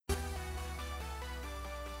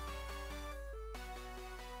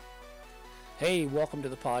Hey, welcome to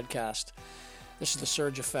the podcast. This is The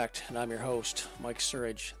Surge Effect, and I'm your host, Mike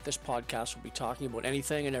Surge. This podcast will be talking about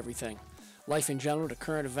anything and everything, life in general to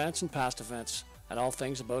current events and past events, and all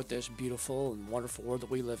things about this beautiful and wonderful world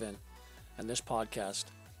that we live in. And this podcast,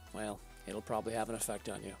 well, it'll probably have an effect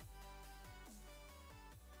on you.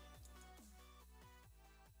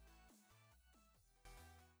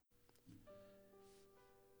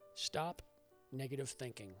 Stop negative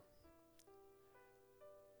thinking.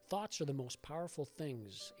 Thoughts are the most powerful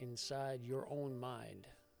things inside your own mind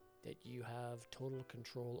that you have total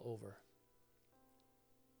control over.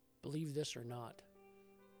 Believe this or not,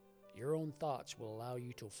 your own thoughts will allow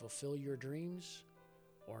you to fulfill your dreams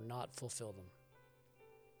or not fulfill them.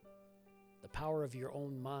 The power of your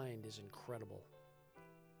own mind is incredible.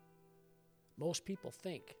 Most people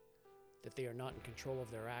think that they are not in control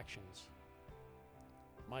of their actions.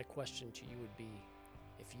 My question to you would be,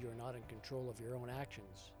 if you are not in control of your own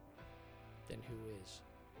actions, then who is?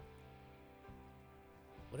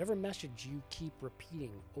 Whatever message you keep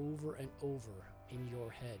repeating over and over in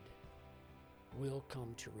your head will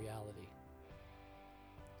come to reality.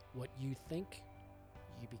 What you think,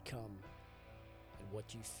 you become, and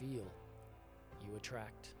what you feel, you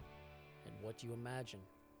attract, and what you imagine,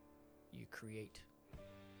 you create.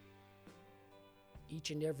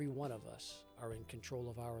 Each and every one of us are in control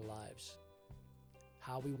of our lives.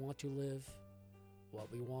 How we want to live,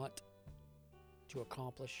 what we want to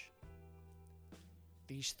accomplish.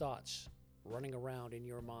 These thoughts running around in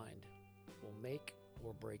your mind will make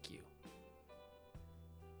or break you.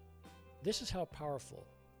 This is how powerful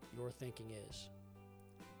your thinking is.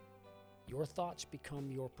 Your thoughts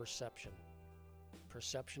become your perception.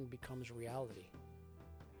 Perception becomes reality.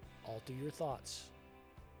 Alter your thoughts,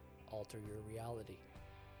 alter your reality.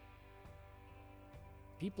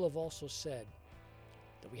 People have also said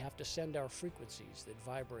that we have to send our frequencies that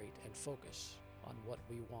vibrate and focus on what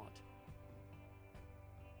we want.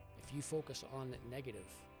 If you focus on negative,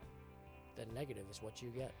 then negative is what you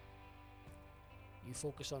get. You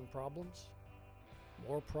focus on problems,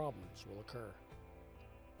 more problems will occur.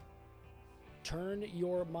 Turn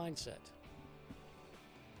your mindset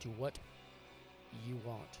to what you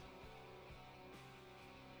want.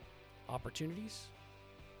 Opportunities,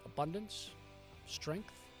 abundance,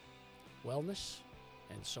 strength, wellness,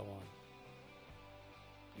 and so on.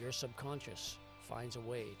 Your subconscious finds a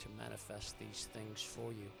way to manifest these things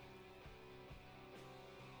for you.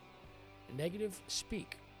 Negative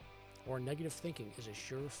speak or negative thinking is a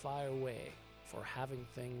surefire way for having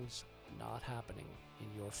things not happening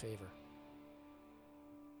in your favor.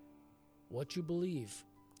 What you believe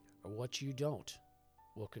or what you don't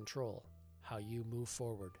will control how you move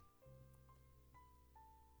forward.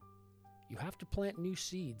 You have to plant new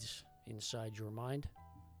seeds inside your mind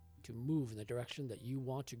to move in the direction that you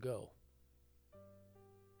want to go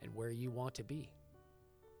and where you want to be.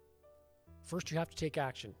 First, you have to take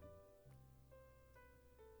action.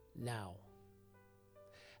 Now.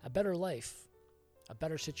 A better life, a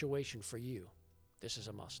better situation for you. This is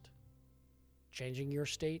a must. Changing your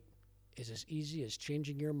state is as easy as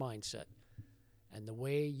changing your mindset and the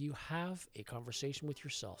way you have a conversation with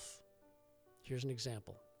yourself. Here's an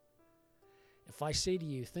example. If I say to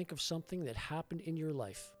you, think of something that happened in your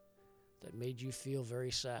life that made you feel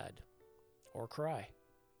very sad or cry.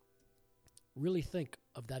 Really think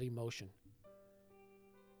of that emotion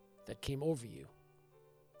that came over you,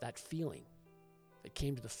 that feeling that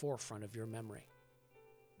came to the forefront of your memory.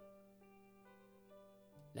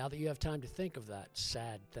 Now that you have time to think of that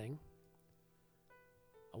sad thing,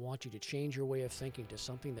 I want you to change your way of thinking to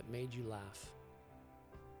something that made you laugh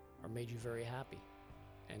or made you very happy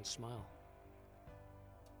and smile.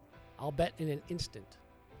 I'll bet in an instant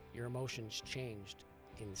your emotions changed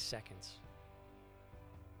in seconds.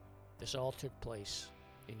 This all took place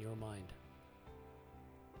in your mind.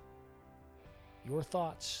 Your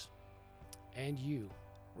thoughts and you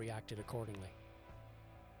reacted accordingly.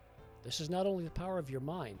 This is not only the power of your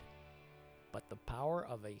mind, but the power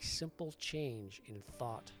of a simple change in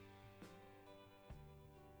thought.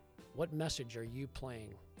 What message are you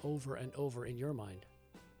playing over and over in your mind?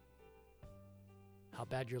 How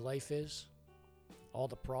bad your life is, all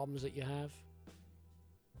the problems that you have,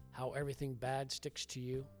 how everything bad sticks to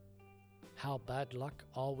you, how bad luck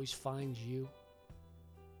always finds you,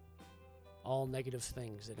 all negative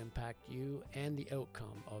things that impact you and the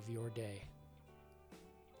outcome of your day.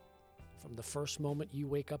 From the first moment you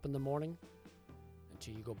wake up in the morning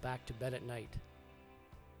until you go back to bed at night,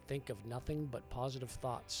 think of nothing but positive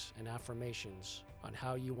thoughts and affirmations on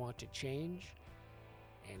how you want to change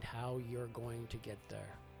and how you're going to get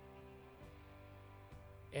there.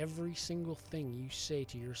 Every single thing you say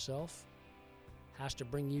to yourself has to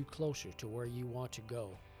bring you closer to where you want to go,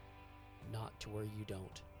 not to where you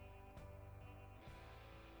don't.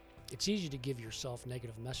 It's easy to give yourself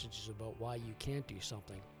negative messages about why you can't do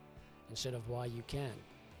something instead of why you can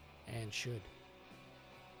and should.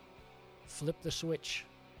 Flip the switch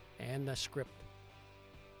and the script.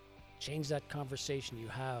 Change that conversation you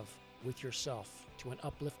have with yourself to an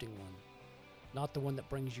uplifting one, not the one that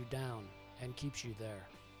brings you down and keeps you there.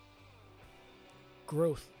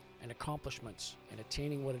 Growth and accomplishments and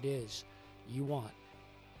attaining what it is you want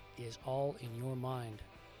is all in your mind.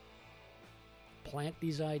 Plant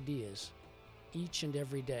these ideas each and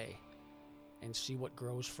every day and see what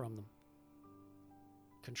grows from them.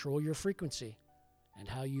 Control your frequency and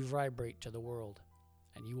how you vibrate to the world,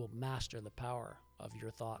 and you will master the power of your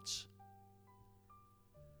thoughts.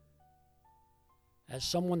 As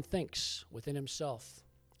someone thinks within himself,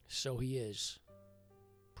 so he is.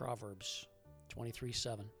 Proverbs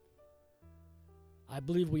 23:7. I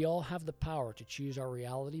believe we all have the power to choose our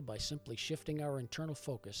reality by simply shifting our internal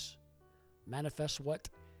focus. Manifest what's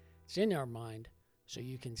in our mind so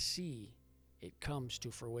you can see it comes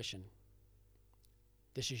to fruition.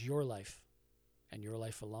 This is your life and your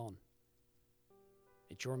life alone.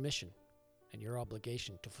 It's your mission and your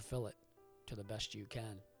obligation to fulfill it to the best you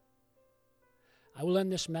can. I will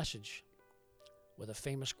end this message with a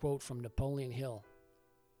famous quote from Napoleon Hill.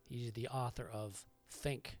 He's the author of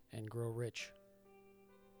Think and Grow Rich.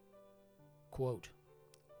 Quote,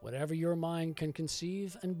 "Whatever your mind can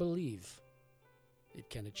conceive and believe, it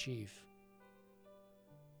can achieve."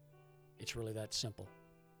 It's really that simple.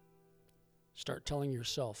 Start telling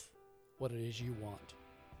yourself what it is you want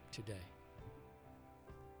today.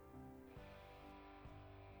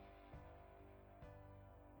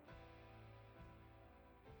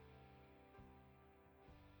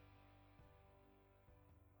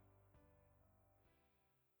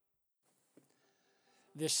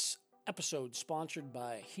 This episode sponsored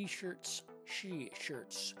by He Shirts, She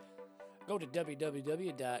Shirts. Go to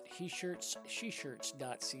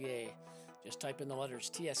www.heshirtssheshirts.ca. Just type in the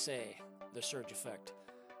letters TSA, the Surge Effect.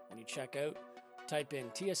 When you check out, type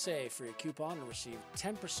in TSA for your coupon and receive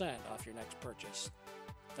 10% off your next purchase.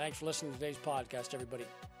 Thanks for listening to today's podcast, everybody.